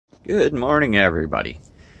Good morning, everybody.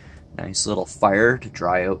 Nice little fire to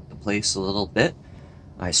dry out the place a little bit.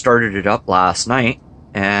 I started it up last night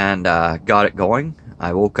and got it going.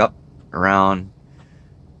 I woke up around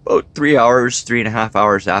about 3.5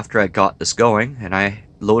 hours after I got this going, and I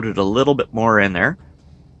loaded a little bit more in there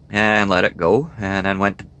and let it go, and then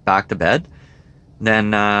went back to bed.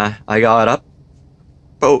 Then I got up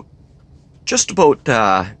about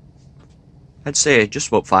I'd say just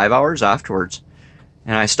about 5 hours afterwards,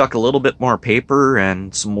 and I stuck a little bit more paper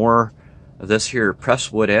and some more of this here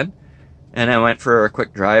press wood in, and I went for a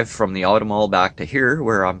quick drive from the auto mall back to here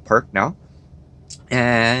where I'm parked now,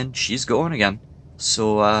 and she's going again.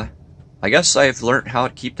 So I guess I've learned how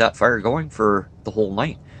to keep that fire going for the whole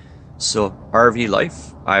night. So RV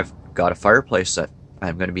life, I've got a fireplace that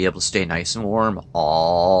I'm going to be able to stay nice and warm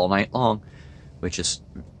all night long, which is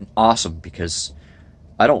awesome because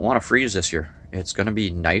I don't want to freeze this year. It's going to be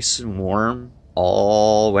nice and warm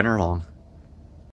all winter long.